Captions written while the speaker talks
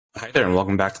Hi there, and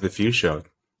welcome back to the Fuse Show.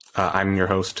 I'm your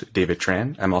host, David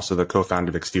Tran. I'm also the co-founder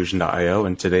of Xfusion.io,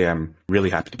 and today I'm really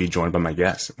happy to be joined by my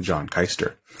guest, John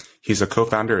Keister. He's a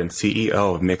co-founder and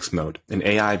CEO of MixMode, an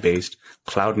AI-based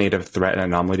cloud-native threat and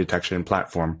anomaly detection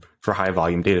platform for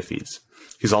high-volume data feeds.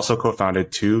 He's also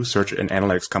co-founded two search and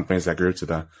analytics companies that grew to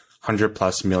the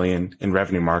 100+ million in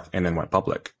revenue mark and then went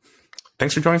public.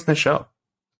 Thanks for joining us on the show.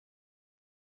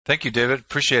 Thank you, David.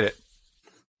 Appreciate it.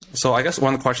 So I guess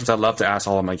one of the questions I'd love to ask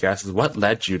all of my guests is what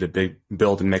led you to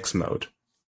build MixMode?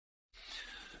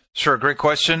 Sure, great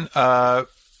question. I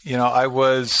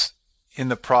was in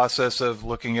the process of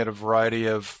looking at a variety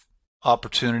of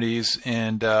opportunities,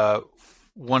 and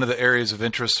one of the areas of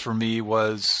interest for me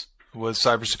was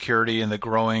cybersecurity and the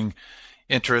growing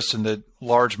interest in the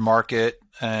large market.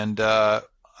 And I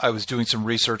was doing some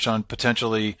research on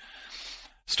potentially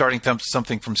starting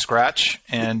something from scratch,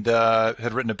 and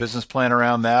had written a business plan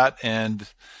around that. And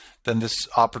then this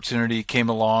opportunity came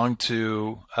along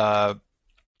to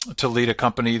lead a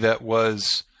company that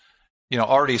was,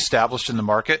 already established in the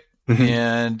market. Mm-hmm.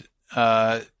 And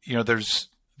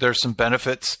there's some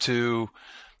benefits to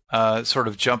sort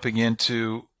of jumping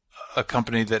into a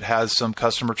company that has some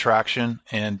customer traction,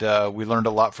 and we learned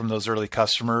a lot from those early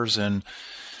customers, and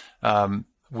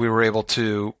we were able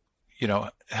to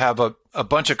have a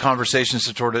bunch of conversations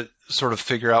to sort of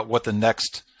figure out what the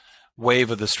next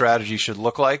wave of the strategy should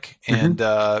look like. Mm-hmm. And,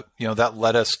 that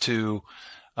led us to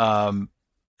an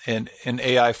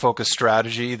AI focused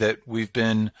strategy that we've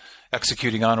been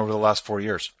executing on over the last 4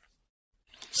 years.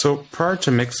 So prior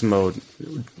to MixMode,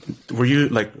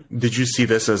 did you see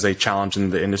this as a challenge in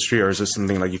the industry, or is this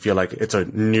something like you feel like it's a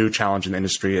new challenge in the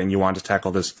industry and you want to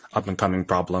tackle this up and coming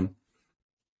problem?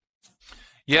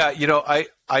 Yeah,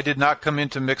 I did not come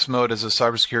into MixMode as a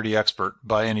cybersecurity expert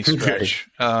by any stretch.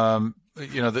 Okay.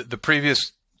 The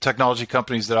previous technology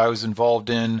companies that I was involved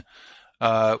in,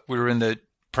 we were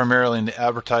primarily in the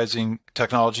advertising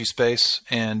technology space,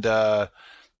 and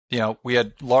we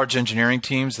had large engineering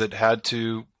teams that had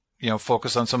to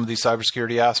focus on some of these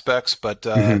cybersecurity aspects, but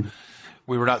mm-hmm.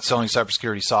 we were not selling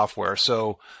cybersecurity software.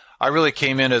 So I really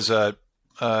came in as really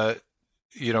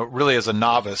as a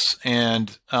novice,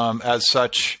 and as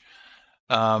such,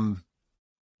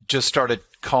 just started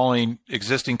calling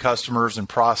existing customers and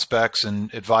prospects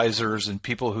and advisors and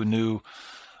people who knew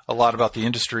a lot about the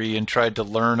industry, and tried to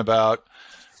learn about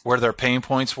where their pain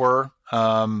points were,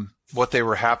 what they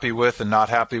were happy with and not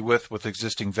happy with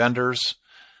existing vendors,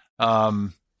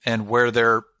 and where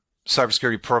their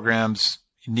cybersecurity programs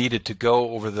needed to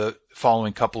go over the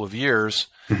following couple of years.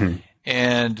 Mm-hmm.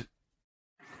 And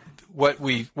what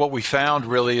we found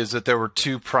really is that there were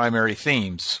two primary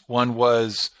themes. One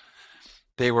was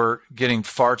they were getting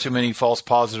far too many false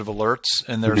positive alerts,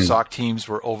 and their mm-hmm. SOC teams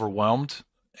were overwhelmed.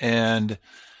 And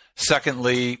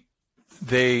secondly,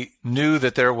 they knew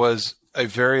that there was a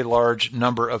very large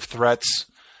number of threats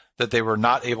that they were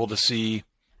not able to see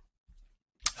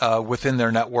within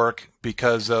their network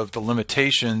because of the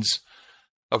limitations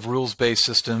of rules-based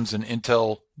systems and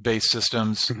intel-based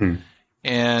systems. Mm-hmm.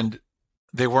 And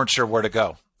they weren't sure where to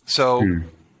go. So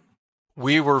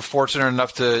we were fortunate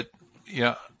enough to,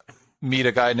 meet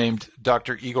a guy named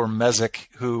Dr. Igor Mezic,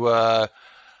 who I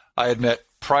had met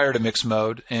prior to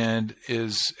MixMode, and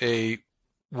is a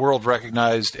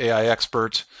world-recognized AI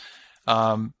expert.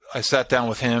 I sat down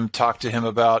with him, talked to him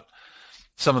about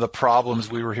some of the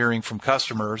problems we were hearing from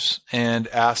customers, and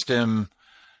asked him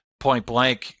point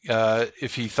blank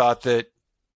if he thought that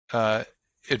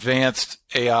advanced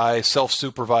AI,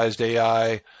 self-supervised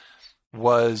AI,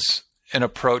 was an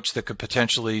approach that could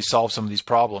potentially solve some of these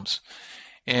problems.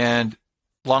 And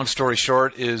long story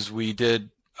short is we did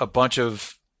a bunch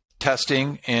of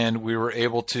testing, and we were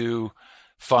able to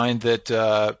find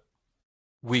that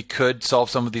we could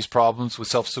solve some of these problems with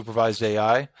self-supervised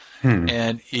AI.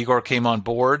 And Igor came on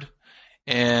board,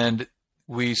 and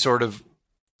we sort of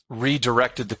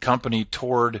redirected the company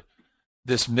toward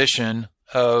this mission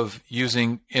of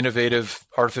using innovative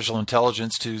artificial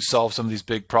intelligence to solve some of these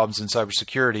big problems in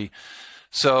cybersecurity.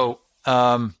 So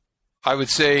I would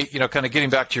say, kind of getting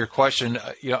back to your question,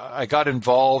 I got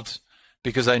involved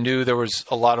because I knew there was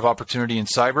a lot of opportunity in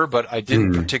cyber, but I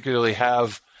didn't particularly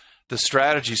have the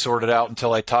strategy sorted out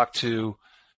until I talked to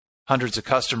hundreds of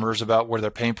customers about where their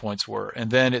pain points were.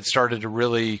 And then it started to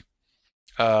really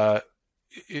come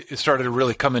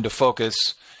into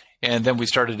focus. And then we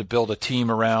started to build a team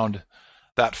around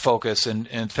that focus.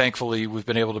 And thankfully, we've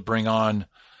been able to bring on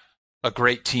a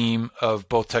great team of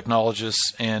both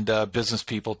technologists and business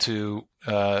people to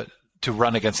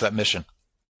run against that mission.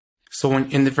 So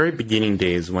in the very beginning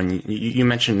days, when you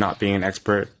mentioned not being an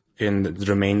expert in the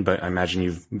domain, but I imagine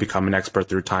you've become an expert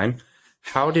through time.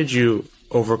 How did you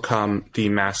overcome the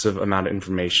massive amount of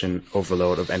information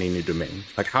overload of any new domain?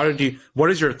 Like, what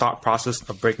is your thought process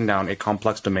of breaking down a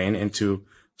complex domain into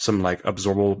some like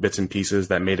absorbable bits and pieces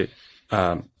that made it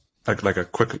made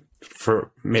it quick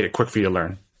for you to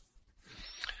learn?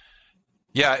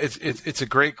 Yeah, it's a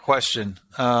great question.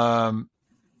 I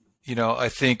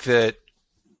think that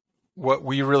what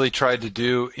we really tried to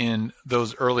do in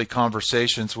those early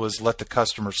conversations was let the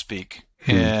customer speak.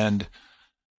 And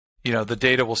the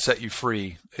data will set you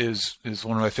free is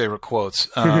one of my favorite quotes.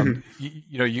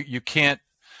 You can't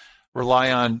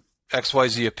rely on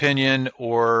XYZ opinion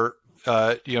or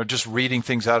just reading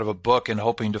things out of a book and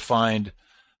hoping to find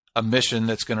a mission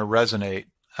that's going to resonate.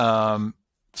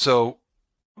 So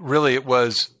really it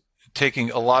was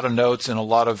taking a lot of notes and a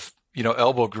lot of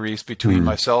elbow grease between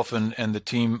myself and the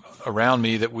team around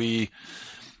me, that we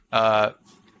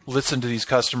listened to these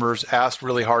customers, asked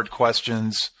really hard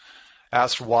questions,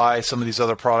 asked why some of these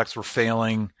other products were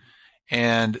failing.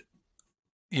 And,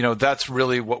 that's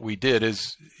really what we did.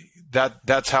 Is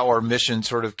that's how our mission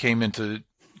sort of came into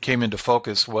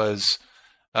focus, was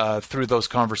through those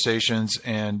conversations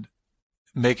and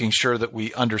making sure that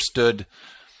we understood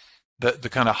the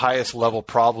kind of highest level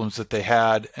problems that they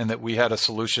had, and that we had a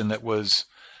solution that was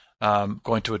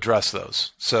going to address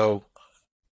those. So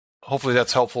hopefully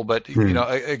that's helpful. But,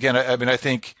 again, I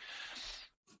think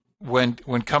when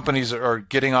companies are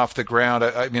getting off the ground,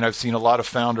 I've seen a lot of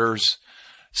founders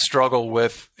struggle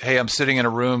with, hey, I'm sitting in a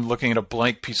room looking at a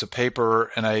blank piece of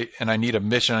paper, and I need a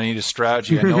mission, I need a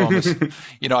strategy.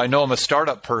 I know I'm a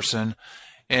startup person,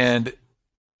 and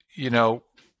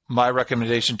my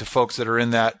recommendation to folks that are in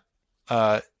that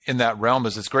realm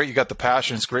is, it's great you got the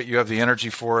passion, it's great you have the energy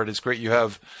for it, it's great you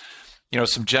have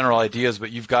some general ideas,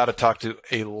 but you've got to talk to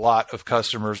a lot of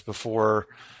customers before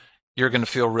you're going to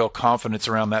feel real confidence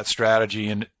around that strategy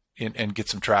and get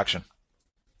some traction.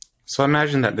 So I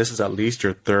imagine that this is at least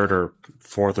your third or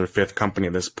fourth or fifth company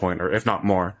at this point, or if not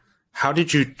more. How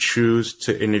did you choose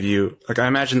to interview? Like, I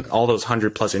imagine all those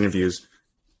 100+ interviews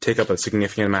take up a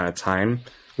significant amount of time.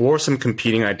 What were some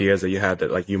competing ideas that you had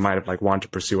that you might have wanted to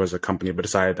pursue as a company, but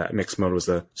decided that MixMode was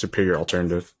the superior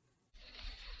alternative?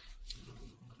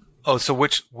 Oh, so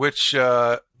which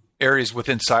areas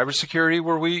within cybersecurity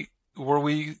were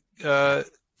we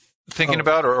thinking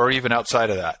about, or even outside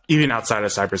of that? Even outside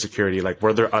of cybersecurity,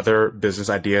 were there other business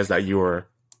ideas that you were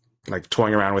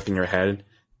toying around with in your head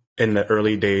in the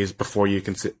early days before you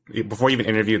even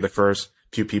interviewed the first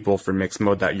few people for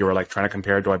MixMode, that you were trying to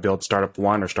compare? Do I build startup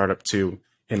 1 or startup 2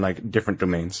 in different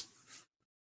domains?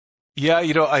 Yeah,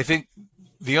 I think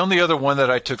the only other one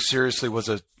that I took seriously was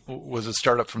a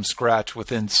startup from scratch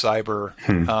within cyber.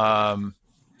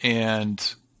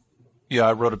 And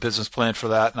I wrote a business plan for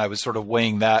that, and I was sort of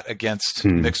weighing that against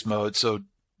MixMode. So,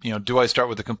 do I start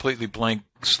with a completely blank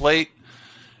slate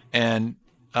and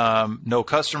no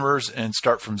customers and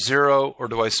start from zero, or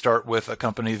do I start with a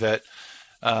company that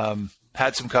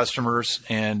had some customers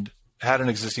and had an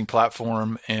existing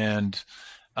platform and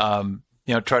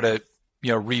try to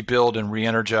rebuild and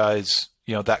re-energize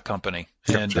that company?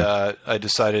 And I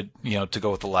decided to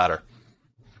go with the latter.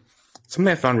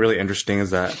 Something I found really interesting is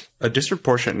that a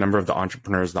disproportionate number of the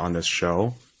entrepreneurs on this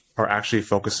show are actually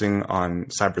focusing on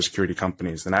cybersecurity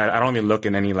companies. And I don't even look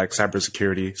in any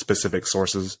cybersecurity specific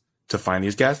sources to find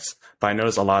these guests, but I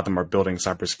notice a lot of them are building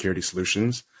cybersecurity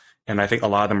solutions. And I think a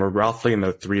lot of them are roughly in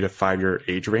the 3 to 5 year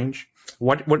age range.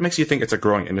 What makes you think it's a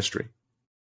growing industry?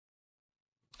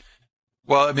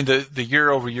 Well, the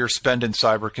year-over-year spend in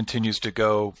cyber continues to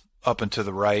go up and to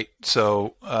the right.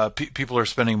 So people are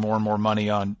spending more and more money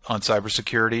on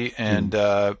cybersecurity. And,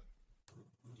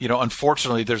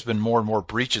 unfortunately, there's been more and more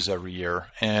breaches every year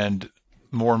and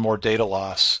more data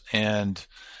loss. And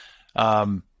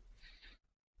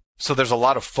so there's a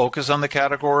lot of focus on the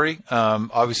category.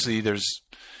 Obviously, there's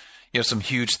some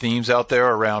huge themes out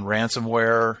there around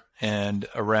ransomware and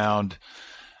around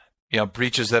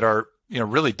breaches that are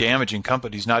really damaging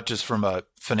companies, not just from a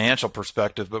financial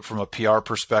perspective, but from a PR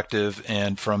perspective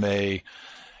and from a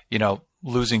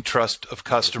losing trust of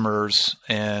customers.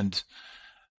 And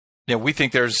we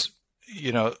think there's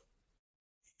in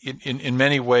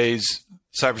many ways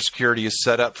cybersecurity is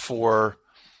set up for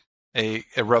a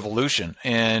revolution,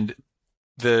 and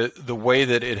the way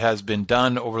that it has been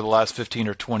done over the last 15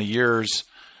 or 20 years,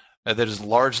 that is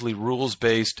largely rules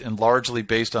based and largely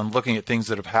based on looking at things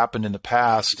that have happened in the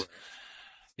past,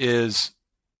 is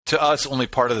to us only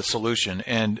part of the solution.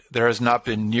 And there has not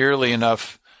been nearly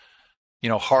enough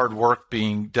hard work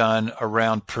being done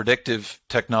around predictive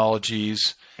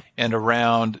technologies and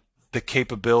around the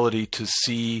capability to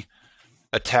see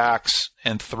attacks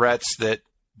and threats that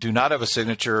do not have a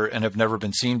signature and have never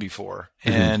been seen before.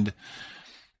 And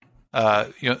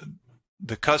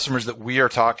the customers that we are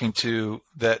talking to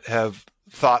that have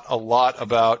thought a lot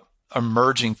about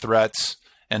emerging threats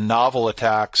and novel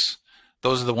attacks,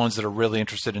 those are the ones that are really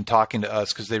interested in talking to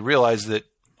us, because they realize that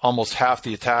almost half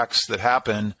the attacks that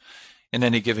happen in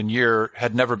any given year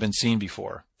had never been seen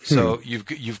before. So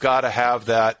you've got to have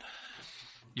that.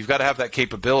 You've got to have that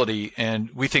capability,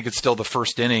 and we think it's still the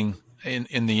first inning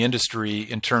in the industry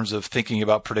in terms of thinking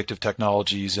about predictive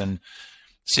technologies and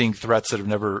seeing threats that have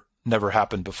never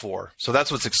happened before. So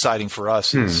that's what's exciting for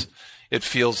us. Is it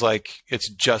feels like it's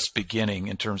just beginning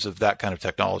in terms of that kind of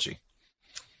technology.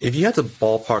 If you had to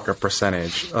ballpark a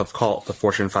percentage of, call it, the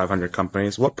Fortune 500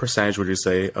 companies, what percentage would you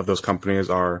say of those companies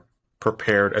are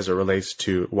prepared as it relates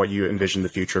to what you envision the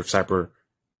future of cyber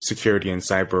security and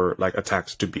cyber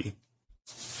attacks to be?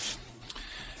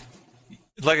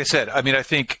 Like I said, I mean, I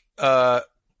think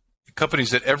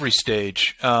companies at every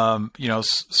stage,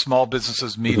 small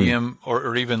businesses, medium,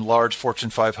 or even large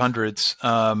Fortune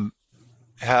 500s,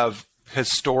 have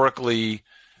historically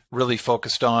really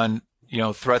focused on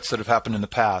threats that have happened in the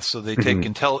past. So they take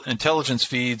intelligence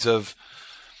feeds of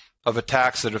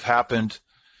attacks that have happened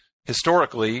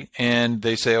historically, and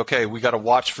they say, okay, we got to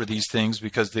watch for these things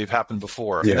because they've happened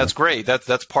before. Yeah. And that's great.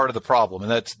 That's part of the problem, and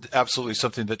that's absolutely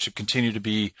something that should continue to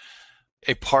be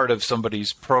a part of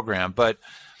somebody's program. But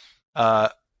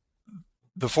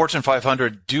the Fortune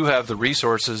 500 do have the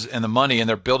resources and the money, and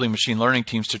they're building machine learning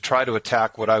teams to try to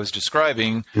attack what I was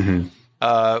describing,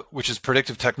 which is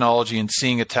predictive technology and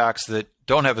seeing attacks that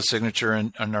don't have a signature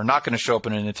and are not going to show up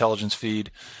in an intelligence feed.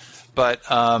 But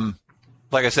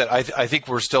like I said, I think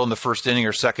we're still in the first inning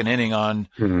or second inning on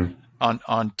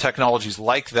technologies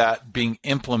like that being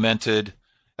implemented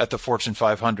at the Fortune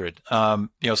 500. Some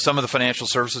of the financial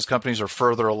services companies are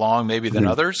further along maybe than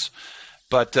others,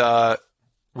 but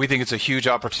we think it's a huge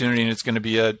opportunity, and it's going to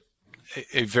be a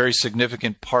very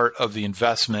significant part of the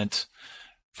investment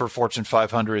for Fortune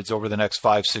 500s over the next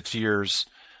 5-6 years,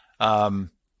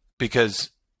 because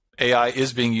AI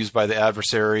is being used by the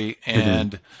adversary,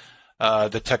 and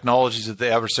the technologies that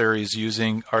the adversary is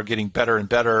using are getting better and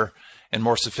better and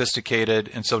more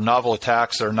sophisticated. And so novel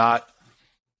attacks are not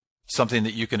something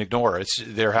that you can ignore.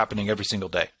 They're happening every single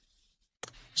day.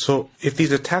 So if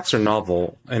these attacks are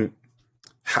novel, and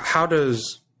how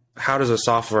does a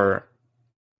software,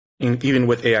 even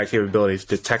with AI capabilities,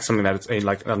 detect something that is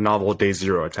a novel day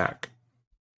zero attack?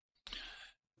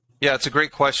 Yeah, it's a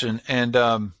great question. And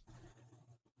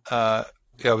I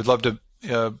would love to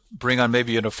bring on,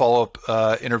 maybe in a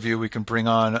follow-up interview, we can bring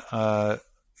on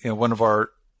one of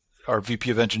our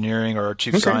VP of engineering or our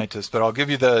chief scientist. But I'll give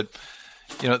you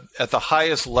at the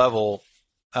highest level,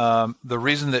 the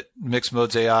reason that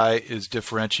MixMode's AI is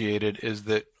differentiated is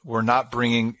that we're not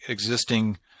bringing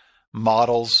existing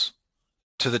models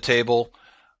to the table.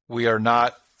 We are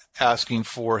not asking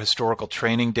for historical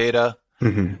training data.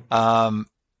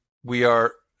 We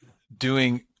are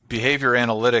doing behavior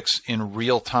analytics in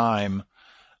real time,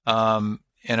 and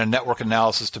a network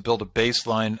analysis to build a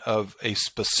baseline of a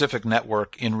specific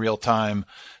network in real time,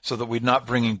 so that we're not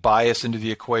bringing bias into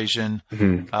the equation.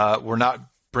 We're not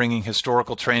bringing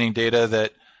historical training data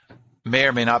that may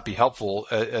or may not be helpful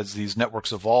as these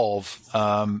networks evolve.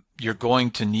 You're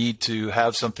going to need to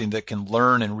have something that can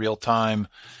learn in real time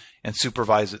and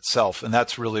supervise itself. And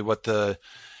that's really what the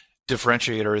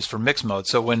differentiator is for MixMode.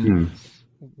 So when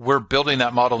we're building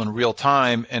that model in real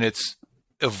time and it's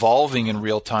evolving in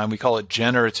real time, we call it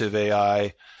generative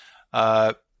AI.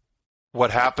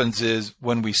 What happens is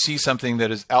when we see something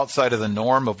that is outside of the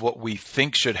norm of what we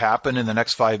think should happen in the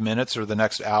next 5 minutes or the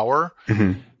next hour,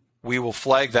 we will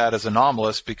flag that as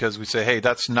anomalous, because we say, hey,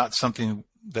 that's not something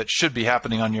that should be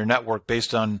happening on your network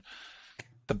based on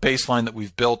the baseline that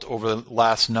we've built over the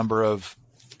last number of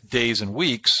days and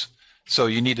weeks. So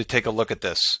you need to take a look at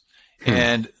this.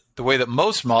 And the way that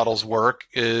most models work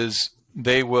is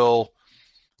they will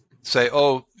say,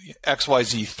 oh,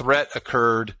 XYZ threat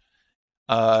occurred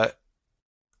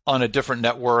on a different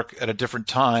network at a different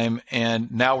time,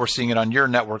 and now we're seeing it on your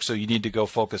network, so you need to go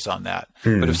focus on that.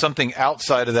 But if something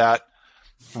outside of that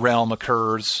realm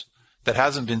occurs that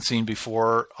hasn't been seen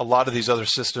before, a lot of these other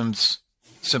systems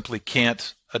simply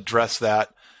can't address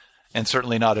that, and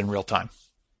certainly not in real time.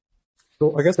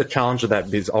 So I guess the challenge of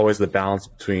that is always the balance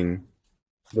between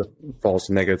the false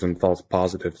negatives and false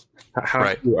positives.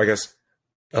 How do you, I guess,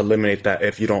 eliminate that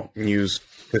if you don't use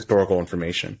historical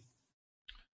information?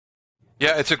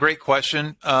 Yeah, it's a great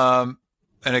question. And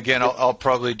again, I'll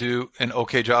probably do an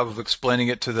okay job of explaining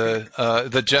it to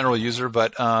the general user.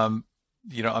 But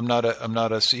I'm not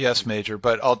a CS major,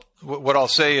 but what I'll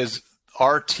say is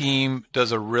our team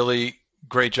does a really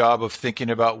great job of thinking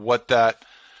about what that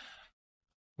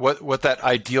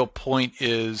ideal point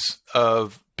is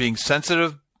of being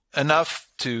sensitive enough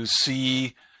to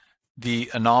see the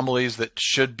anomalies that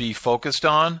should be focused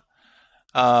on.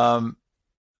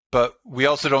 But we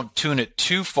also don't tune it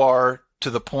too far to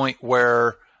the point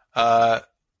where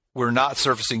we're not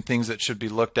surfacing things that should be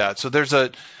looked at. So there's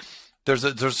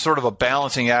sort of a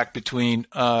balancing act between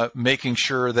making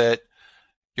sure that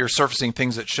you're surfacing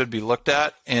things that should be looked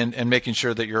at and making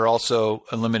sure that you're also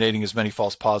eliminating as many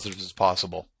false positives as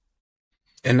possible.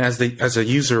 And as a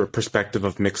user perspective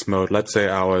of MixMode, let's say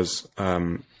I was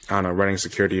running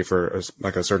security for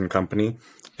a certain company,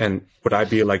 and would I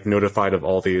be notified of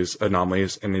all these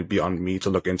anomalies and it'd be on me to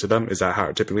look into them? Is that how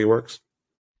it typically works?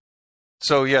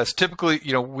 So yes, typically,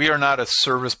 we are not a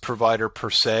service provider per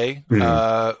se.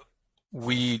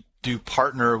 We do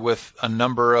partner with a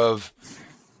number of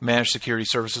managed security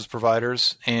services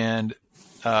providers, and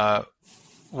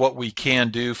what we can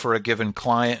do for a given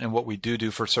client and what we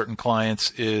do for certain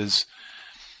clients is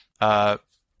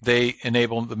they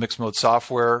enable the MixMode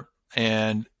software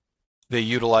and they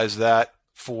utilize that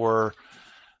for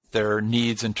their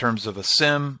needs in terms of a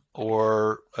SIM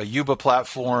or a Yuba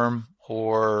platform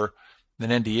or an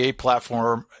NDA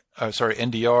platform,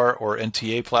 NDR or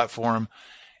NTA platform.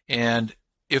 And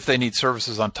if they need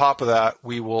services on top of that,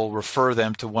 we will refer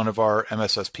them to one of our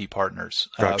MSSP partners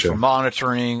for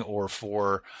monitoring or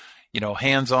for,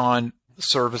 hands-on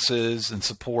services and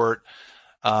support.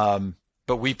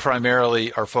 But we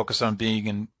primarily are focused on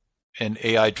being an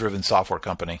AI-driven software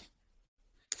company.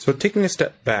 So taking a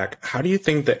step back, how do you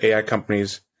think that AI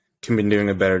companies can be doing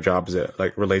a better job as it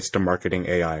relates to marketing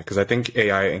AI? Because I think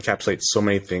AI encapsulates so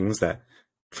many things that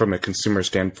from a consumer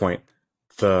standpoint,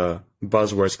 the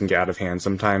buzzwords can get out of hand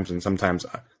sometimes, and sometimes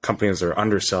companies are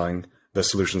underselling the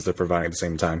solutions they're providing at the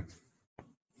same time.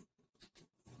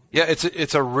 Yeah,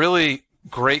 it's a really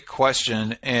great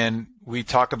question, and we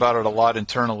talk about it a lot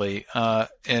internally.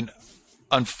 And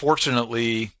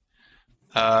unfortunately,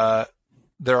 there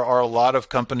are a lot of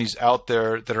companies out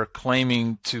there that are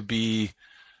claiming to be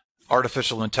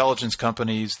artificial intelligence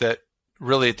companies that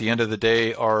really, at the end of the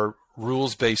day, are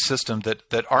rules-based systems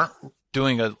that aren't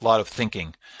doing a lot of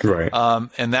thinking. Right.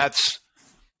 And that's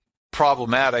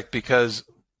problematic because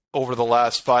over the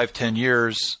last 5-10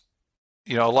 years,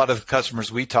 a lot of the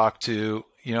customers we talk to,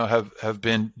 have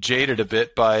been jaded a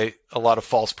bit by a lot of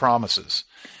false promises.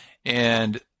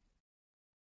 And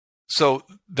so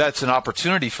that's an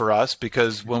opportunity for us,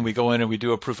 because when we go in and we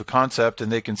do a proof of concept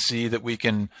and they can see that we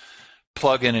can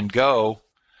plug in and go,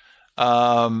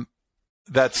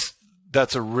 that's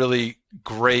a really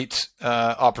great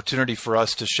opportunity for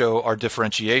us to show our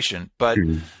differentiation. But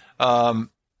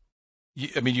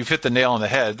you've hit the nail on the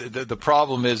head. The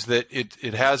problem is that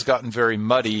it has gotten very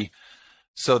muddy,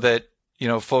 so that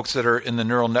folks that are in the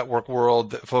neural network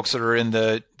world, folks that are in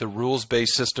the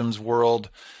rules-based systems world,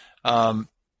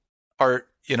 are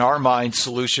in our mind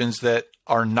solutions that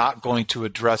are not going to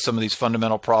address some of these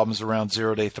fundamental problems around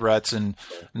zero-day threats and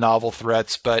novel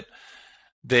threats, but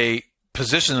they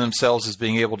position themselves as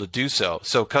being able to do so.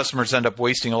 So customers end up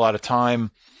wasting a lot of time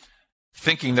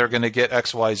thinking they're going to get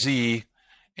X, Y, Z,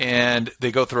 and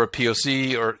they go through a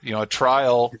POC or a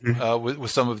trial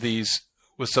with some of these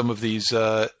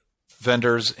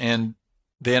vendors, and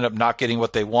they end up not getting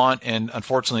what they want. And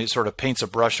unfortunately, it sort of paints a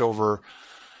brush over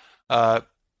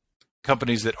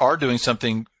companies that are doing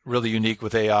something really unique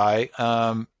with AI,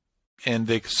 and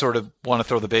they sort of want to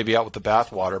throw the baby out with the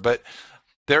bathwater. But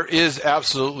there is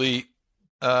absolutely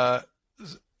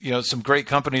some great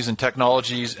companies and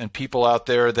technologies and people out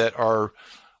there that are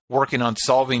working on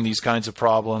solving these kinds of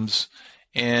problems.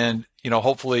 And,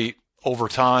 hopefully over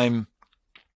time,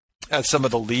 as some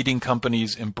of the leading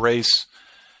companies embrace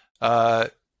AI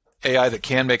that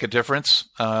can make a difference,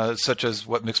 such as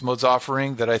what MixMode's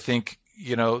offering, that I think,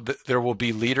 there will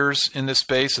be leaders in this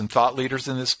space and thought leaders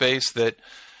in this space that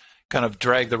kind of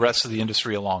drag the rest of the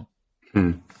industry along.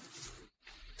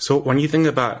 So when you think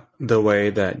about the way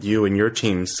that you and your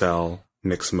team sell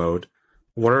MixMode,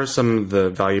 what are some of the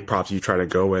value props you try to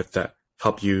go with that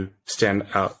help you stand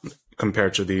out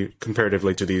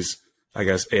comparatively to these, I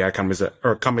guess, AI companies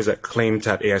that claim to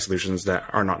have AI solutions that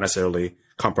are not necessarily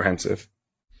comprehensive?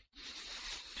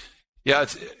 Yeah,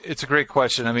 it's a great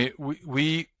question. I mean,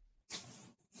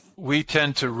 we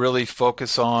tend to really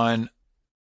focus on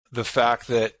the fact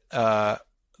that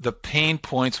the pain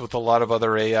points with a lot of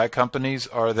other AI companies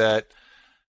are that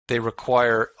they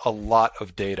require a lot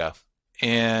of data,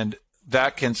 and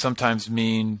that can sometimes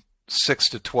mean 6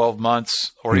 to 12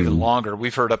 months or even longer.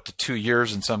 We've heard up to 2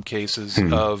 years in some cases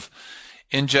of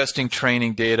ingesting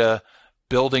training data,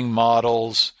 building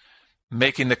models,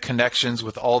 making the connections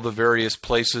with all the various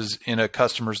places in a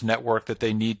customer's network that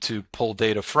they need to pull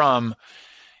data from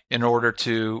in order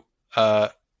to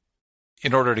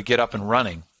get up and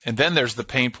running. And then there's the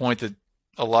pain point that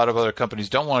a lot of other companies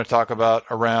don't want to talk about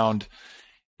around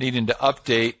needing to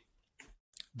update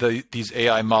these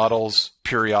AI models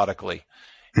periodically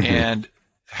and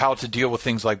how to deal with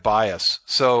things like bias.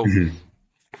 So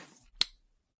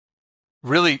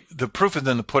really the proof is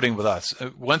in the pudding with us.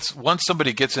 Once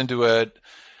somebody gets into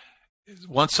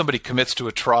once somebody commits to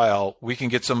a trial, we can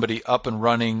get somebody up and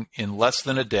running in less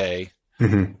than a day.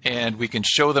 And we can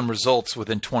show them results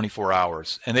within 24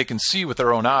 hours. And they can see with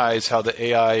their own eyes how the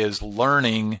AI is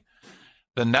learning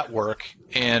the network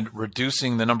and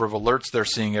reducing the number of alerts they're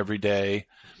seeing every day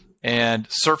and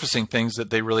surfacing things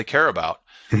that they really care about.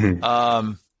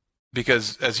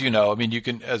 Because as you know, I mean, you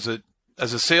can, as a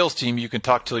sales team, you can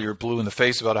talk till you're blue in the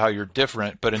face about how you're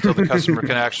different, but until the customer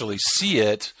can actually see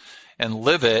it and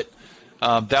live it,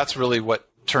 that's really what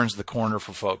turns the corner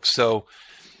for folks. So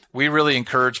we really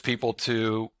encourage people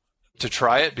to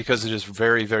try it because it is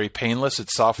very, very painless.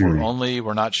 It's software only.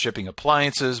 We're not shipping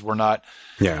appliances. We're not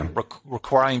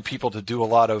requiring people to do a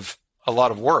lot of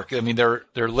work. I mean, they're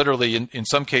literally in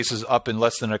some cases up in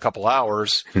less than a couple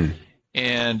hours,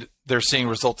 and they're seeing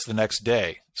results the next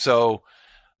day. So,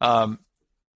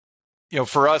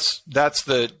 for us, that's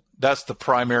the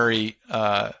primary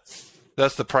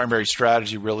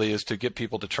strategy really, is to get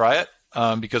people to try it,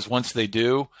 because once they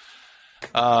do,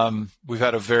 we've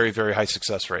had a very, very high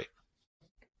success rate.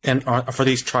 And for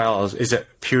these trials, is it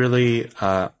purely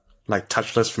like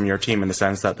touchless from your team in the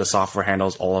sense that the software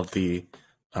handles all of the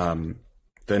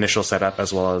initial setup,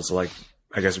 as well as like,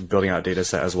 I guess, building out a data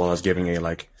set, as well as giving a,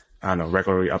 like, I don't know,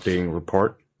 regularly updating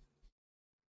report?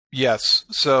 Yes.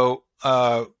 So,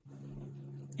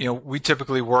 we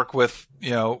typically work with,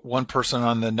 one person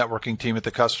on the networking team at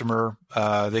the customer.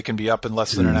 They can be up in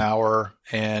less than an hour,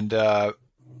 and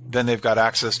then they've got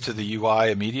access to the UI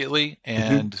immediately.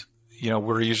 And,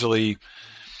 we're usually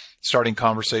starting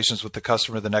conversations with the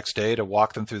customer the next day to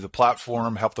walk them through the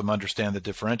platform, help them understand the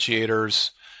differentiators,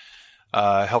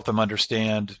 help them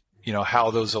understand,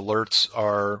 how those alerts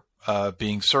are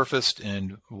being surfaced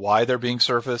and why they're being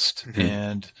surfaced.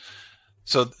 And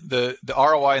so the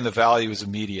ROI and the value is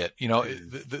immediate.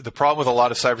 The problem with a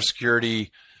lot of cybersecurity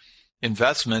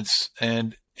investments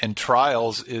and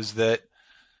trials is that,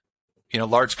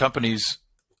 large companies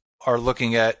are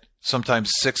looking at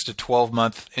sometimes 6 to 12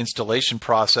 month installation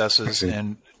processes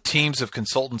and teams of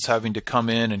consultants having to come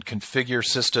in and configure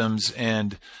systems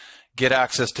and get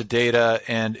access to data.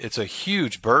 And it's a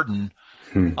huge burden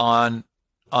on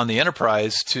the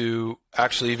enterprise to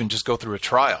actually even just go through a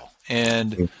trial.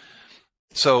 And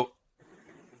so,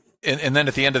 and then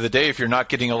at the end of the day, if you're not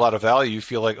getting a lot of value, you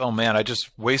feel like, oh man, I just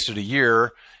wasted a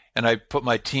year and I put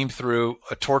my team through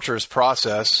a torturous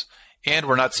process and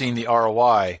we're not seeing the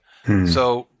ROI.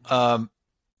 So,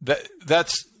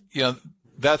 that's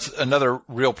another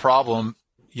real problem,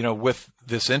 with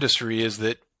this industry, is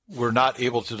that we're not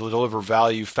able to deliver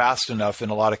value fast enough in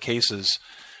a lot of cases.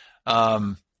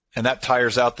 And that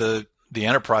tires out the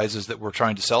enterprises that we're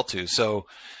trying to sell to. So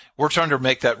we're trying to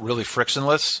make that really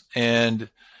frictionless, and,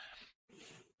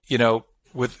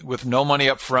 with no money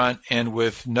up front and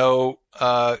with no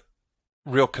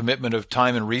real commitment of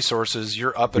time and resources,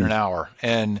 you're up in an hour.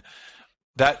 And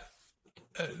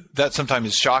that sometimes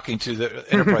is shocking to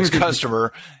the enterprise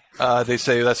customer. They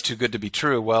say that's too good to be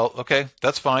true. Well, okay,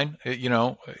 that's fine.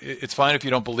 It's fine if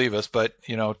you don't believe us, but,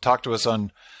 talk to us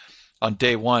on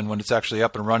day one when it's actually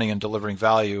up and running and delivering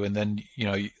value. And then,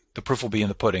 the proof will be in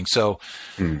the pudding. So,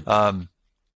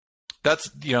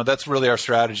 that's really our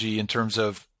strategy in terms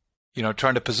of,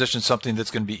 trying to position something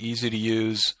that's going to be easy to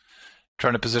use,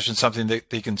 trying to position something that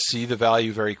they can see the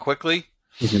value very quickly.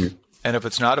 And if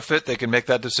it's not a fit, they can make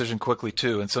that decision quickly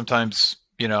too. And sometimes,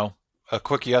 a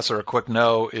quick yes or a quick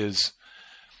no is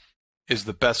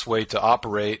the best way to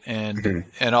operate, and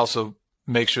also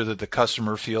make sure that the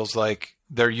customer feels like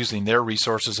they're using their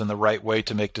resources in the right way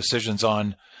to make decisions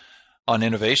on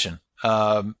innovation.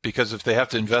 Because if they have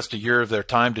to invest a year of their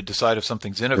time to decide if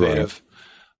something's innovative,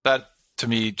 that to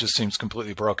me just seems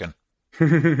completely broken.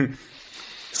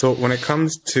 So when it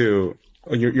comes to,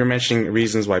 you're mentioning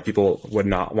reasons why people would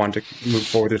not want to move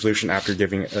forward with their solution after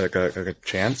giving a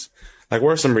chance. Like,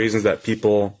 what are some reasons that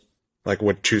people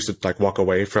would choose to walk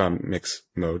away from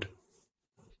MixMode?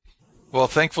 Well,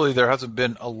 thankfully there hasn't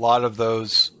been a lot of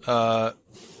those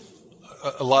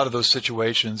a lot of those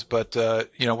situations, but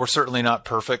we're certainly not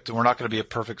perfect, and we're not going to be a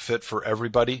perfect fit for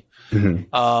everybody.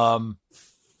 Mm-hmm.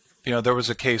 There was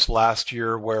a case last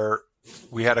year where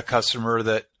we had a customer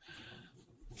that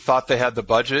thought they had the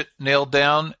budget nailed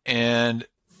down and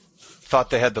thought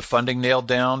they had the funding nailed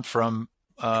down from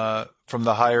the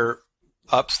higher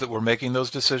ups that were making those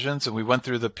decisions. And we went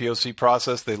through the POC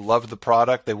process. They loved the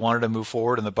product. They wanted to move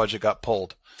forward, and the budget got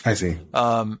pulled. I see.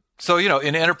 So,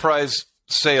 in enterprise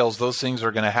sales, those things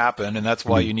are going to happen. And that's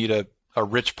why you need a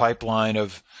rich pipeline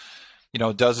of,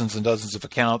 dozens and dozens of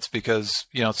accounts, because,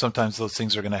 sometimes those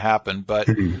things are going to happen. But,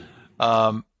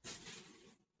 I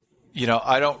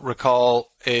don't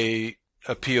recall a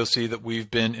POC that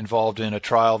we've been involved in, a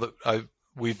trial that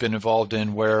we've been involved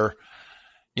in where,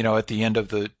 at the end of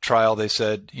the trial, they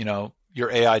said,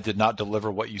 your AI did not deliver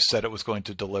what you said it was going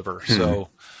to deliver. So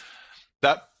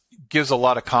that gives a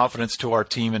lot of confidence to our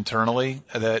team internally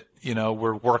that,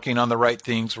 we're working on the right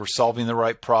things, we're solving the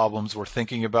right problems, we're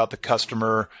thinking about the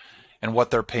customer and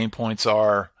what their pain points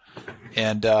are.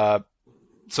 And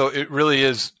so it really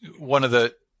is one of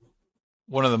the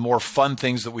more fun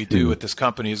things that we do at this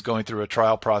company is going through a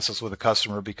trial process with a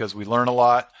customer, because we learn a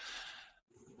lot.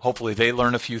 Hopefully they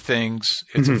learn a few things.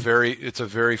 It's a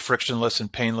very frictionless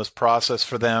and painless process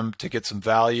for them to get some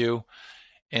value.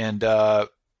 And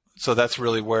so that's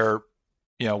really where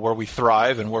we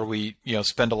thrive and where we,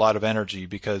 spend a lot of energy,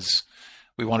 because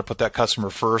we want to put that customer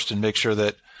first and make sure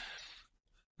that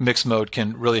MixMode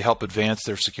can really help advance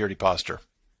their security posture.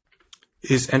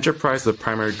 Is enterprise the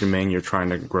primary domain you're trying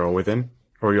to grow within,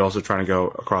 or are you also trying to go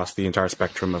across the entire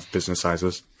spectrum of business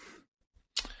sizes?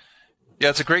 Yeah,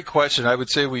 it's a great question. I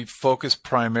would say we focus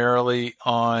primarily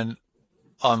on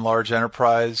large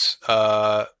enterprise,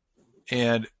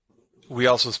 and we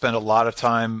also spend a lot of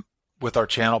time with our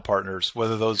channel partners,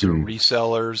 whether those are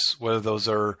resellers, whether those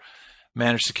are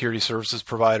managed security services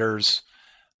providers.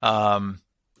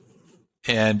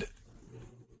 And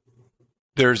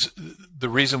there's the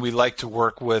reason we like to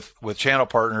work with channel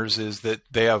partners is that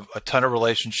they have a ton of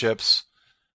relationships.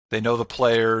 They know the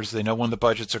players. They know when the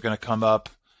budgets are going to come up,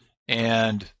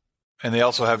 and they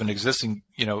also have an existing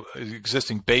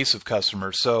base of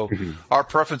customers. So our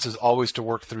preference is always to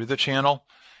work through the channel,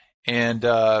 and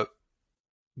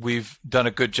we've done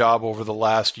a good job over the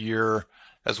last year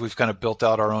as we've kind of built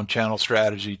out our own channel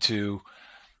strategy to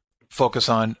focus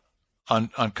on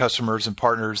customers and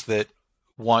partners that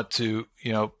want to,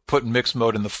 put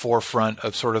MixMode in the forefront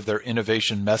of sort of their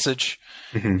innovation message.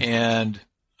 And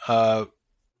we're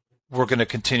going to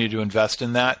continue to invest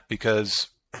in that, because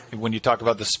when you talk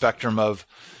about the spectrum of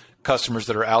customers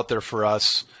that are out there for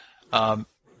us,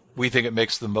 we think it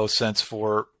makes the most sense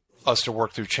for us to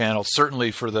work through channels,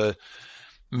 certainly for the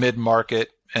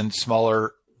mid-market and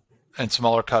smaller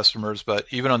customers. But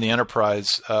even on the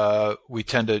enterprise, we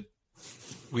tend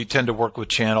to work with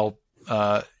channel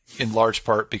in large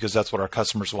part because that's what our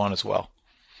customers want as well.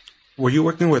 Were you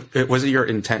working with, was it your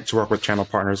intent to work with channel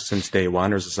partners since day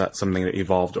one, or is that something that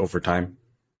evolved over time?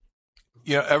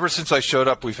 Ever since I showed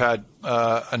up, we've had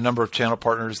a number of channel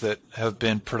partners that have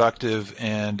been productive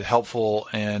and helpful,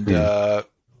 and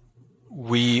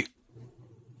we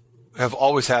have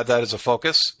always had that as a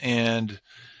focus, and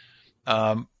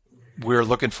we're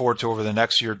looking forward to, over the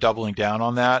next year, doubling down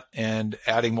on that and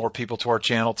adding more people to our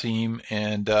channel team,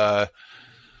 and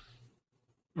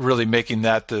really making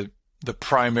that the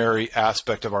primary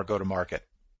aspect of our go-to-market.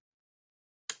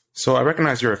 So I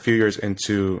recognize you're a few years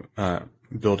into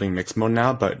building MixMode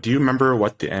now, but do you remember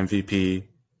what the MVP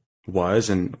was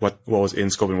and what was in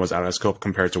scope and was out of scope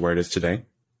compared to where it is today?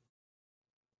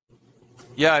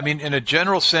 Yeah, I mean, in a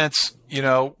general sense,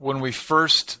 when we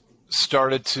first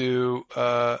started to,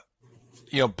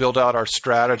 build out our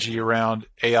strategy around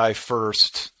AI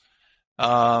first,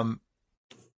 the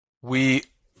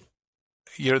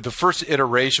first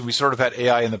iteration, we sort of had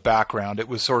AI in the background. It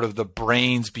was sort of the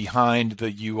brains behind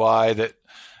the UI that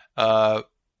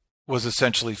was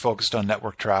essentially focused on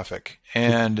network traffic.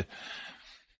 And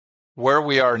where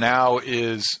we are now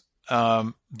is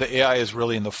the AI is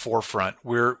really in the forefront.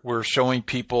 We're showing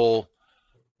people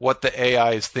what the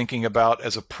AI is thinking about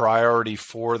as a priority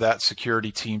for that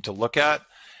security team to look at,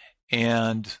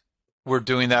 and we're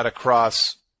doing that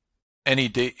across any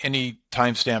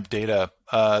timestamp data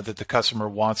that the customer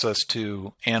wants us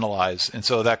to analyze. And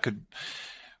so that could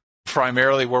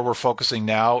primarily, where we're focusing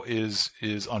now is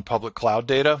on public cloud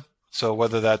data. So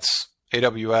whether that's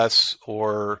AWS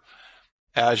or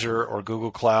Azure or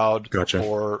Google Cloud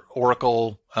or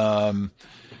Oracle,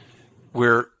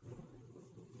 we're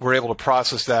able to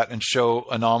process that and show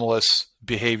anomalous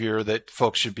behavior that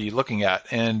folks should be looking at.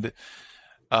 And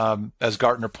as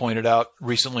Gartner pointed out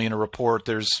recently in a report,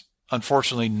 there's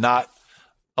unfortunately not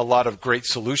a lot of great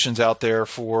solutions out there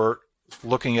for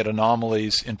looking at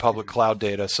anomalies in public cloud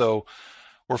data. So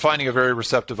we're finding a very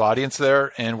receptive audience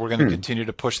there, and we're going to continue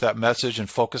to push that message and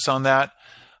focus on that.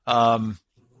 And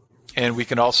we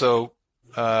can also,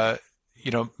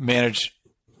 manage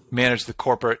the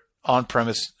corporate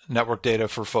on-premise network data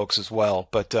for folks as well.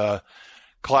 But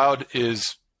cloud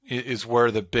is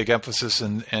where the big emphasis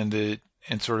and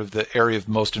sort of the area of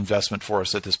most investment for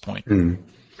us at this point.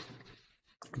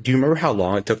 Do you remember how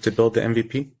long it took to build the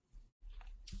MVP?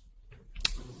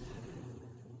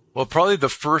 Well, probably the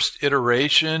first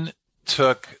iteration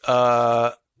took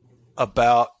about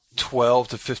 12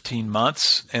 to 15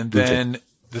 months. And then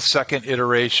the second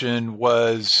iteration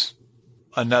was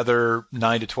another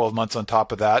 9 to 12 months on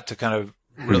top of that to kind of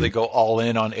really go all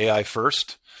in on AI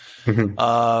first.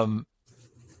 So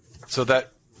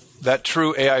that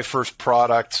true AI first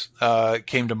product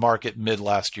came to market mid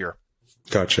last year.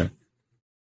 Gotcha.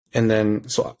 And then,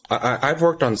 so I've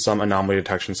worked on some anomaly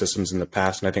detection systems in the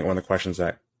past, and I think one of the questions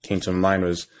that came to mind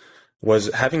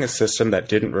was having a system that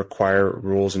didn't require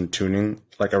rules and tuning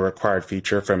like a required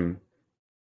feature from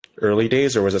early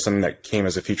days, or was it something that came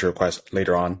as a feature request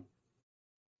later on?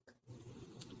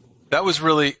 That was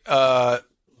really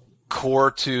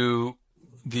core to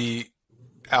the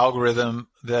algorithm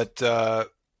that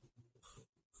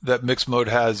MixMode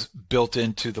has built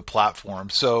into the platform.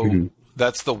 So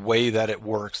that's the way that it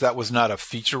works. That was not a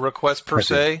feature request per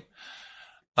se.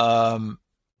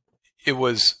 It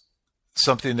was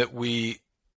something that we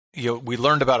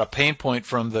learned about a pain point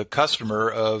from the customer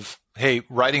of, hey,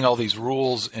 writing all these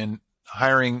rules and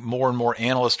hiring more and more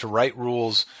analysts to write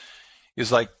rules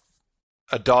is like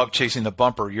a dog chasing the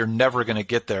bumper. You're never going to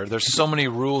get there. There's so many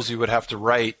rules you would have to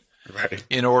write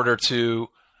in order to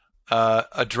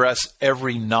address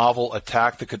every novel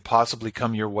attack that could possibly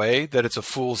come your way that it's a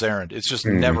fool's errand. It's just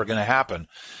never going to happen.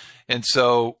 And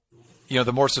so,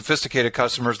 the more sophisticated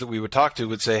customers that we would talk to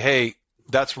would say, hey,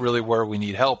 that's really where we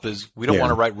need help, is we don't want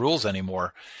to write rules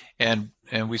anymore. And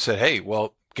we said, hey,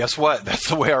 well, guess what? That's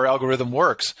the way our algorithm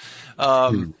works.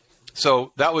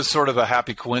 So that was sort of a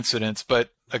happy coincidence.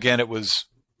 But again, it was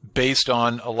based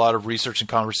on a lot of research and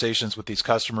conversations with these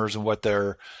customers and what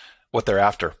they're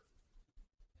after.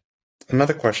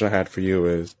 Another question I had for you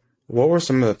is, what were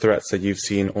some of the threats that you've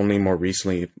seen only more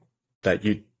recently that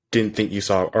you didn't think you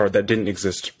saw, or that didn't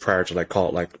exist prior to,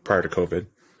 prior to COVID?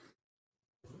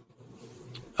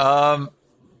 I'd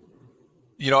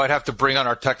have to bring on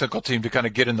our technical team to kind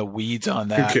of get in the weeds on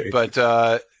that. Okay. But,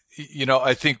 I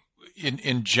think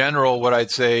in general, what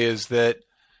I'd say is that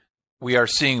we are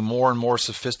seeing more and more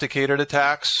sophisticated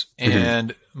attacks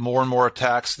and more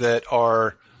attacks that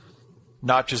are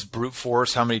not just brute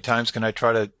force. How many times can I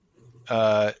try to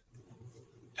type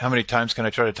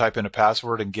in a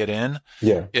password and get in?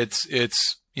 Yeah.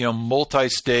 It's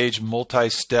multi-stage,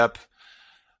 multi-step,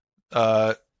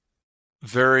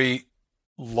 very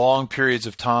long periods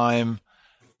of time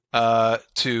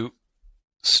to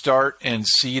start and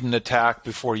seed an attack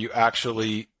before you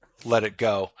actually let it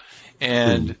go.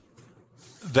 And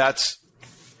that's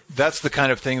the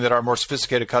kind of thing that our more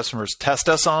sophisticated customers test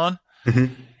us on,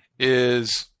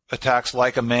 is attacks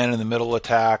like a man-in-the-middle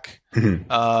attack,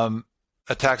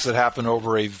 attacks that happen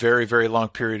over a very, very long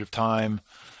period of time.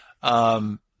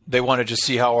 They want to just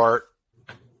see how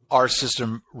our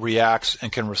system reacts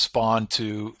and can respond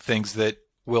to things that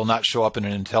will not show up in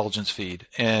an intelligence feed.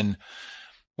 And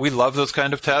we love those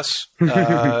kind of tests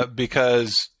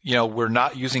because, we're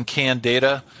not using canned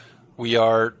data. We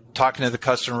are talking to the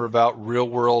customer about real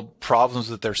world problems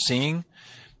that they're seeing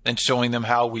and showing them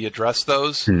how we address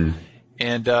those. And,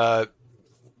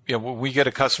 when we get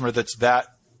a customer that's that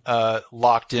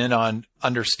locked in on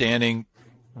understanding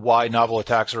why novel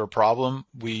attacks are a problem,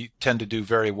 we tend to do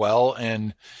very well.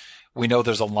 And we know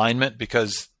there's alignment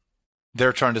because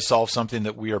they're trying to solve something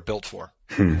that we are built for.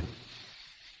 Can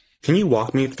you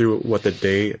walk me through what the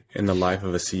day in the life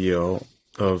of a CEO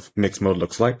of MixMode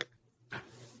looks like?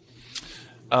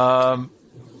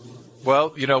 Well,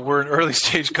 we're an early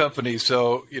stage company,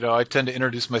 so, I tend to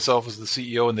introduce myself as the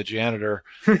CEO and the janitor.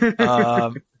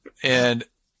 And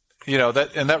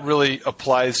that really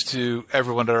applies to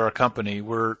everyone at our company.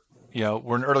 We're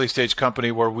an early stage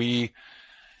company where we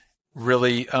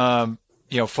really,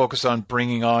 focus on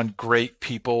bringing on great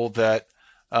people that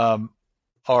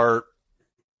are,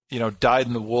 dyed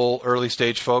in the wool early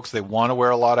stage folks. They want to wear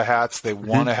a lot of hats. They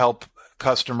want to help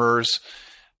customers.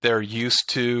 They're used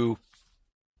to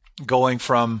going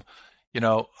from,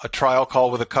 a trial call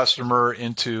with a customer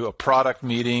into a product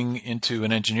meeting, into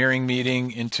an engineering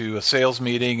meeting, into a sales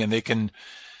meeting, and they can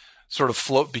sort of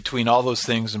float between all those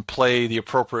things and play the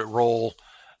appropriate role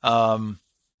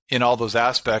in all those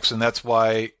aspects. And that's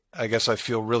why I guess I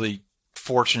feel really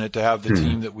fortunate to have the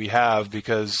team that we have,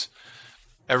 because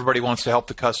everybody wants to help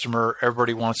the customer.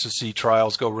 Everybody wants to see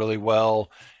trials go really well.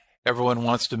 Everyone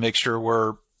wants to make sure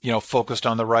we're, focused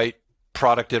on the right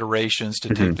product iterations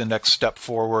to take the next step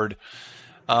forward.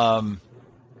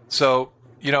 So,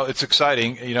 it's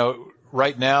exciting.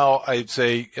 Right now, I'd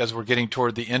say as we're getting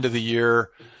toward the end of the year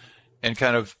and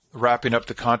kind of wrapping up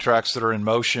the contracts that are in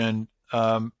motion,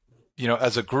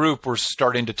 as a group, we're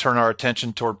starting to turn our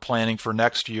attention toward planning for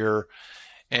next year.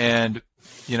 And,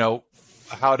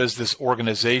 how does this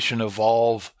organization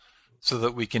evolve so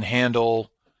that we can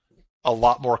handle a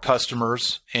lot more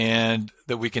customers and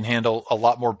that we can handle a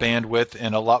lot more bandwidth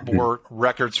and a lot more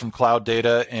records from cloud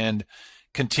data and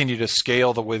continue to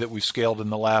scale the way that we've scaled in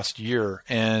the last year.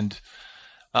 And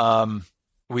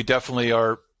we definitely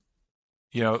are,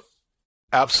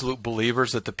 absolute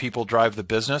believers that the people drive the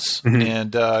business,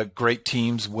 and great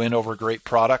teams win over great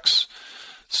products.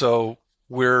 So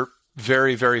we're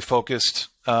very, very focused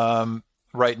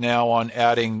right now on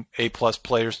adding A+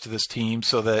 players to this team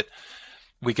so that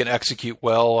we can execute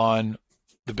well on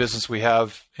the business we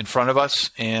have in front of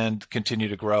us and continue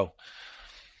to grow.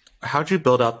 How'd you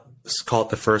build up, call it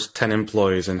the first 10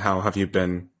 employees, and how have you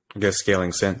been,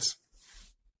 scaling since?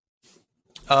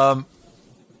 I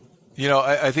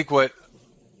think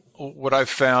what I've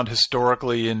found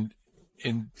historically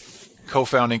in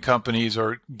co-founding companies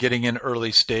or getting in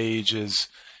early stage is,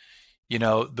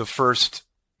 the first,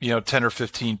 10 or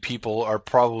 15 people are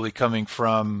probably coming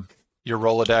from your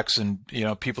Rolodex and,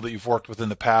 people that you've worked with in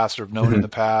the past or have known in the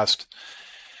past.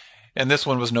 And this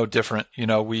one was no different.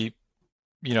 We,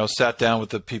 sat down with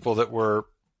the people that were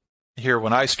here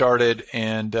when I started,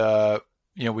 and,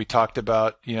 we talked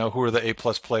about, who are the A+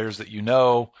 players that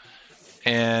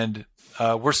and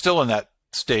we're still in that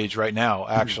stage right now,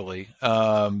 actually.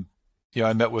 I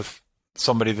met with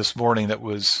somebody this morning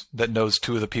that knows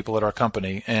two of the people at our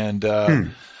company, and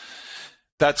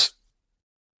that's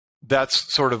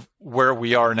sort of where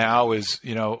we are now. Is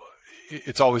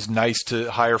it's always nice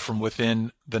to hire from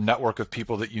within the network of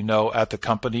people that at the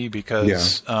company,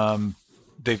 because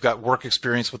they've got work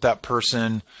experience with that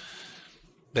person.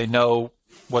 They know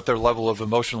what their level of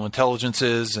emotional intelligence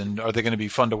is, and are they going to be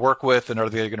fun to work with, and are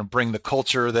they going to bring the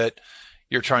culture that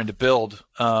you're trying to build?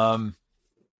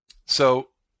 So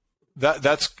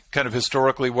that's kind of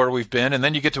historically where we've been. And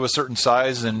then you get to a certain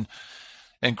size and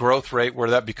growth rate where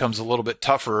that becomes a little bit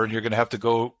tougher, and you're going to have to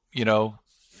go,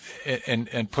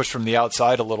 and push from the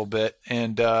outside a little bit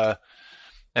and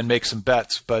make some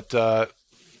bets. But,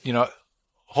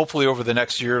 hopefully over the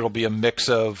next year, it'll be a mix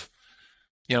of,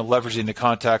 leveraging the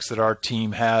contacts that our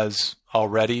team has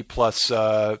already, plus,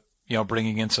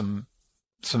 bringing in some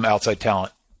outside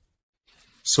talent.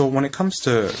 So when it comes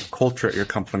to culture at your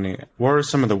company, what are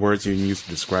some of the words you use to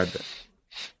describe it?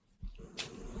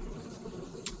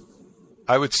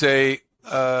 I would say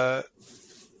that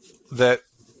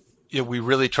we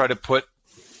really try to put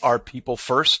our people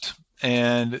first,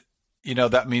 and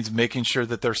that means making sure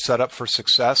that they're set up for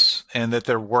success and that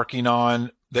they're working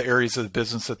on the areas of the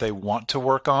business that they want to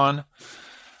work on.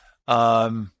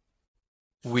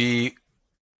 We,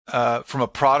 from a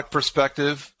product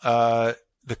perspective,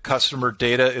 the customer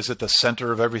data is at the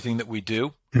center of everything that we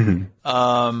do.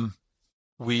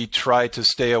 We try to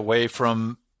stay away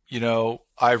from,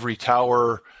 ivory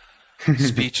tower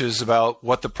speeches about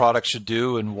what the product should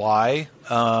do and why.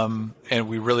 And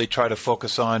we really try to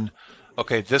focus on,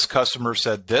 okay, this customer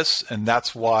said this, and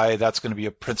that's why that's going to be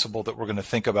a principle that we're going to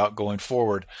think about going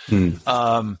forward.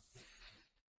 And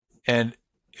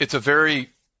it's a very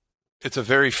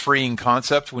freeing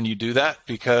concept when you do that,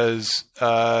 because,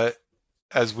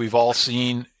 as we've all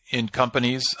seen in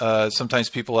companies, sometimes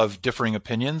people have differing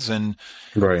opinions, and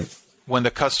when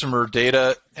the customer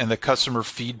data and the customer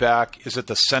feedback is at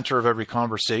the center of every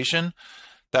conversation,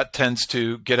 that tends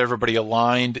to get everybody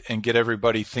aligned and get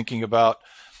everybody thinking about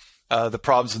the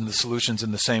problems and the solutions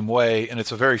in the same way. And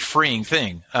it's a very freeing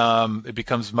thing. It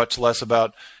becomes much less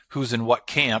about who's in what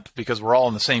camp, because we're all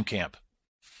in the same camp.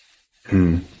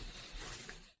 What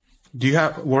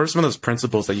are some of those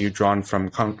principles that you've drawn from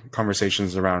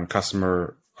conversations around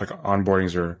customer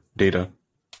onboardings or data?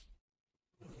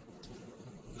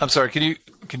 I'm sorry,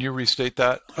 can you restate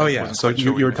that? Oh yeah. So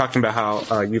you were talking about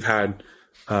how you've had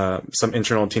some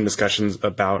internal team discussions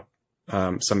about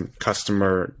some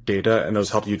customer data, and those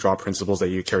help you draw principles that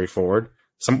you carry forward.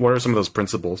 What are some of those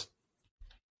principles?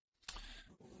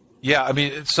 Yeah, I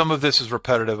mean, some of this is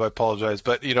repetitive. I apologize,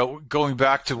 but going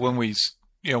back to when we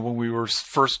were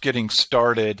first getting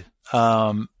started,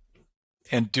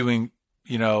 and doing,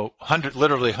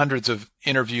 literally hundreds of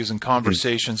interviews and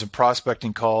conversations and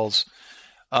prospecting calls,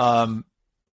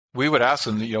 we would ask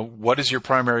them, what is your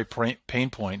primary pain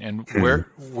point, and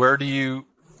where do you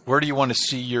want to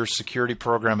see your security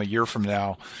program a year from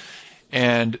now?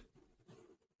 And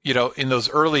in those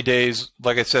early days,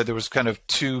 like I said, there was kind of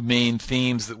two main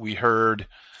themes that we heard.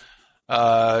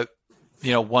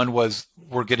 One was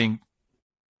we're getting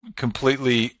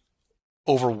completely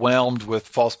overwhelmed with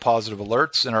false positive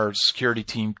alerts, and our security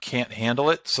team can't handle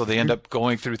it. So they end up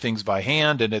going through things by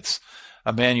hand, and it's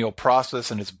a manual process,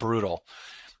 and it's brutal.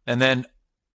 And then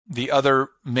the other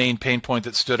main pain point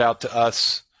that stood out to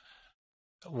us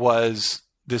was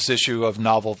this issue of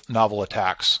novel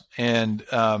attacks. And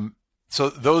so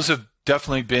those have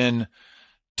definitely been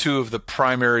two of the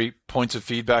primary points of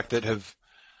feedback that have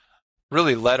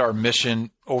really led our mission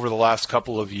over the last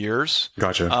couple of years.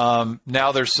 Gotcha.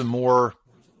 Now there's some more,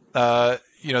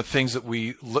 things that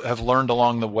we have learned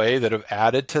along the way that have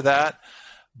added to that.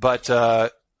 But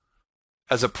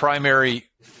as a primary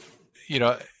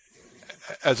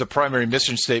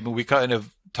mission statement, we kind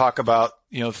of talk about,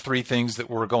 three things that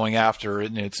we're going after,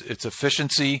 and it's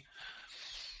efficiency.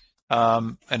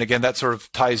 And again, that sort of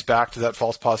ties back to that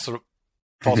false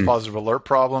positive alert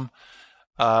problem.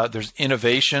 There's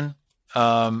innovation.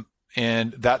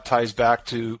 And that ties back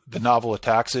to the novel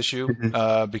attacks issue,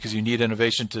 because you need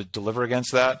innovation to deliver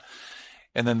against that.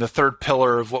 And then the third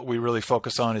pillar of what we really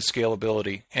focus on is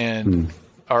scalability. And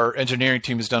our engineering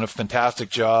team has done a fantastic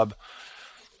job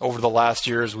over the last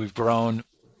years. We've grown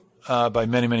by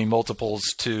many, many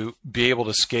multiples to be able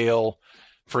to scale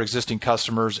for existing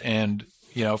customers and,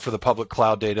 for the public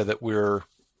cloud data that we're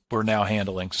now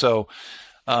handling. So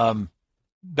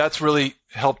that's really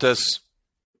helped us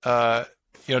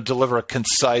deliver a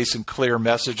concise and clear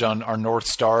message on our North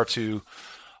Star to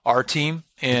our team.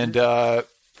 And,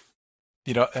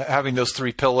 having those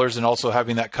three pillars and also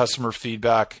having that customer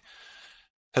feedback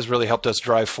has really helped us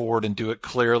drive forward and do it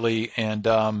clearly and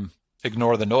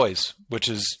ignore the noise, which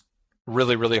is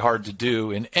really, really hard to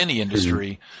do in any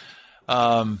industry.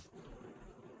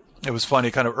 It was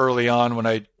funny kind of early on when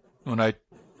I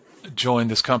joined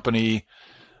this company,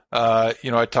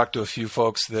 I talked to a few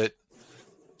folks that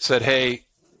said, hey,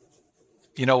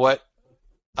 you know what?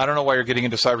 I don't know why you're getting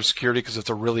into cybersecurity, because it's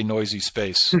a really noisy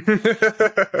space.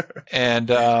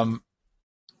 And, I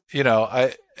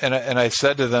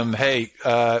said to them, hey,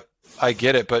 I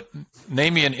get it, but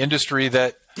name me an industry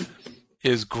that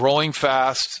is growing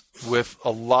fast with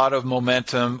a lot of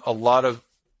momentum, a lot of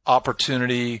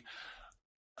opportunity,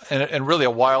 and really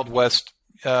a Wild West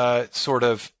sort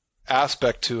of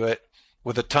aspect to it,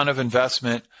 with a ton of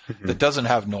investment that doesn't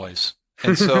have noise.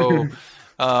 And so,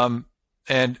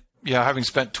 having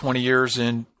spent 20 years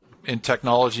in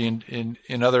technology and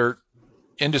in other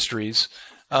industries,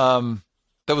 that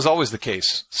was always the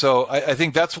case. So I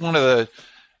think that's one of the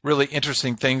really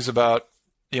interesting things about,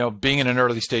 being in an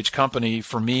early stage company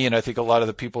for me, and I think a lot of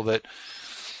the people that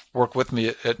work with me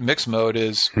at MixMode,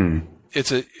 is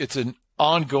it's an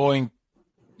ongoing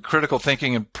critical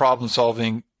thinking and problem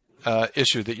solving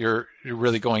issue that you're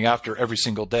really going after every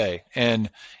single day. And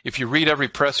if you read every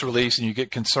press release and you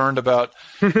get concerned about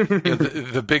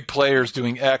the big players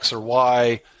doing X or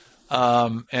Y,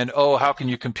 and how can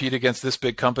you compete against this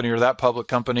big company or that public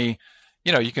company,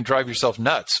 you can drive yourself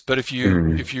nuts. But if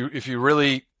you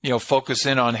really focus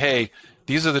in on, hey,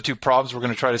 these are the two problems we're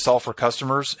going to try to solve for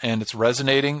customers, and it's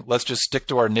resonating, let's just stick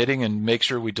to our knitting and make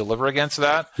sure we deliver against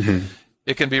that.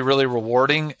 It can be really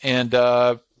rewarding, and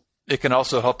it can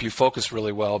also help you focus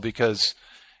really well, because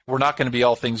we're not going to be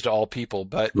all things to all people.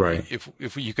 But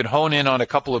if you can hone in on a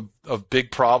couple of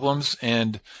big problems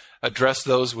and address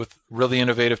those with really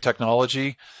innovative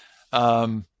technology,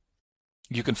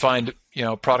 you can find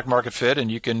product market fit,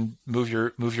 and you can move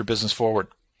your business forward.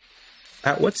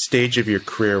 At what stage of your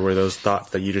career were those thoughts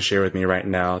that you just shared with me right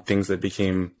now things that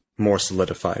became more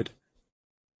solidified?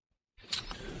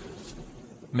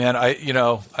 Man, I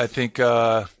think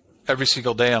every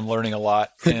single day I'm learning a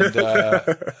lot, and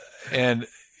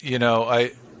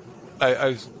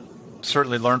I've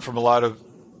certainly learned from a lot of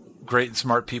great and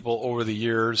smart people over the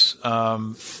years,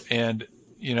 and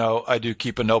I do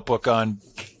keep a notebook on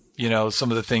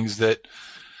some of the things that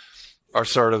are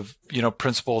sort of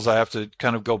principles I have to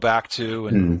kind of go back to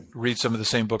and read some of the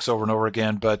same books over and over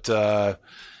again. But at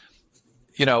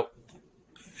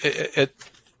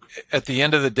the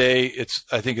end of the day,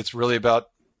 I think it's really about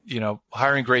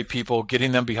hiring great people,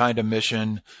 getting them behind a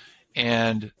mission,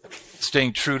 and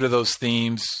staying true to those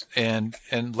themes, and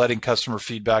letting customer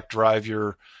feedback drive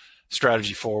your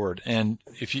strategy forward. And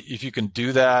if you can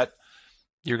do that,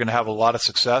 you're going to have a lot of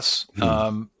success.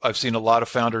 I've seen a lot of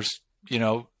founders,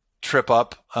 trip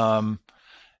up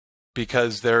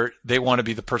because they want to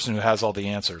be the person who has all the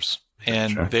answers,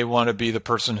 and Sure. they want to be the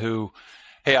person who,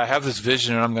 hey, I have this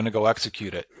vision and I'm going to go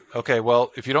execute it. Okay,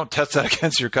 well, if you don't test that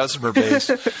against your customer base,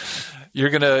 you're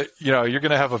gonna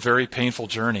have a very painful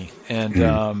journey.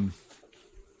 And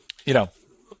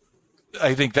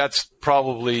I think that's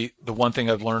probably the one thing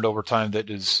I've learned over time that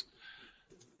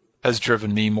has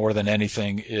driven me more than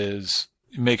anything is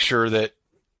make sure that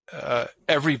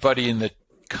everybody in the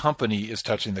company is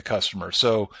touching the customer.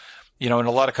 So, in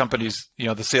a lot of companies,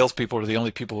 the salespeople are the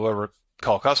only people who ever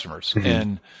call customers,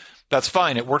 and that's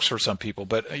fine. It works for some people,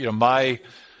 but my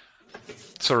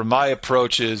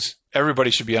approach is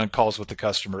everybody should be on calls with the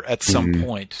customer at some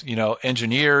point.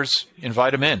 Engineers,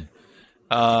 invite them in.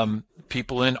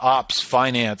 People in ops,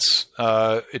 finance,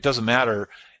 it doesn't matter.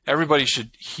 Everybody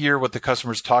should hear what the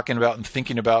customer's talking about and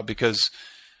thinking about, because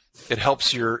it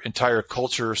helps your entire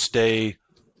culture stay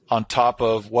on top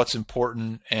of what's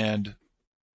important and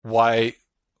why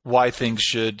things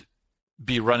should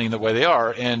be running the way they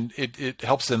are. And it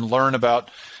helps them learn about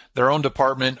their own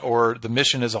department or the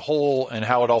mission as a whole and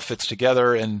how it all fits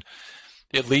together. And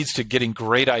it leads to getting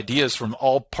great ideas from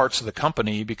all parts of the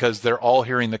company, because they're all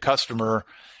hearing the customer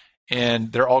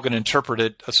and they're all going to interpret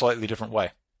it a slightly different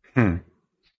way.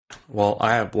 Well,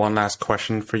 I have one last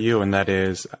question for you, and that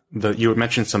is you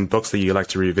mentioned some books that you like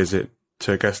to revisit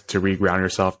to reground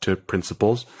yourself to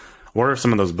principles. What are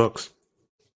some of those books?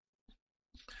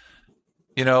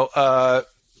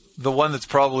 The one that's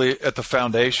probably at the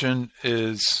foundation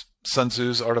is Sun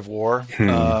Tzu's Art of War.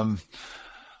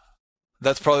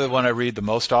 That's probably the one I read the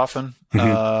most often.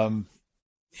 And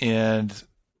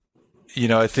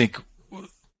I think,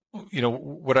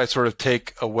 what I sort of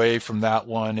take away from that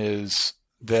one is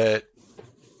that,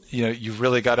 you've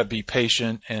really got to be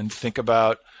patient and think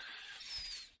about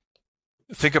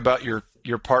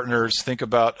your partners, think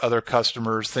about other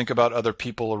customers, think about other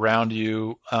people around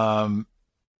you,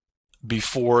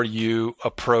 before you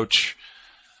approach,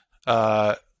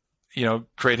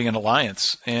 creating an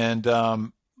alliance.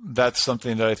 And that's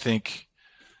something that I think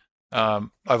I've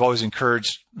always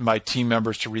encouraged my team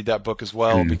members to read that book as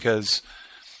well, because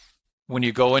when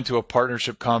you go into a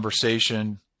partnership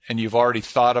conversation and you've already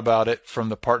thought about it from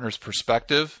the partner's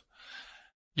perspective,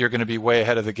 you're going to be way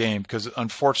ahead of the game, because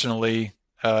unfortunately,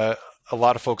 a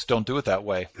lot of folks don't do it that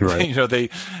way. Right.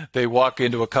 They walk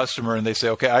into a customer and they say,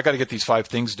 okay, I got to get these 5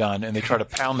 things done. And they try to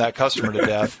pound that customer to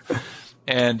death.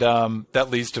 And that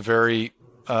leads to very,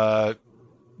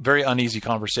 very uneasy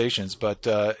conversations. But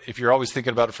if you're always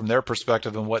thinking about it from their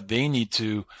perspective and what they need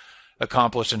to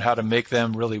accomplish and how to make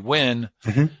them really win,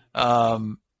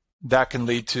 that can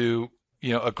lead to,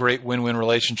 a great win-win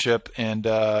relationship and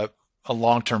a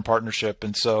long-term partnership.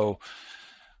 And so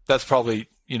that's probably,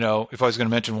 if I was going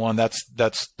to mention one,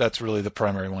 that's really the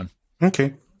primary one.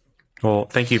 Okay. Well,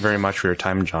 thank you very much for your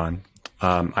time, John.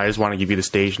 I just want to give you the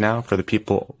stage now for the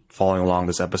people following along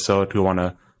this episode who want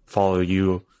to follow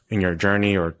you in your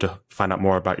journey or to find out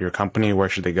more about your company. Where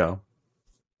should they go?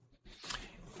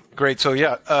 Great. So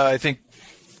I think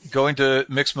going to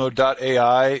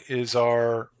mixmode.ai is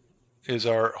our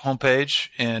homepage.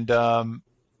 And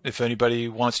if anybody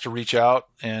wants to reach out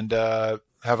and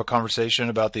have a conversation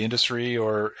about the industry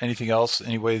or anything else,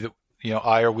 any way that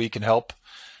I or we can help,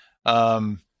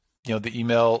 the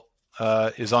email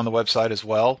is on the website as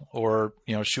well, or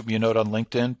shoot me a note on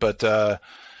LinkedIn. But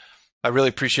I really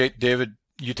appreciate, David,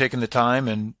 you taking the time,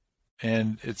 and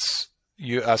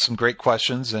you asked some great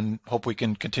questions, and hope we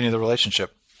can continue the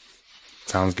relationship.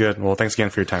 Sounds good. Well, thanks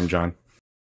again for your time, John.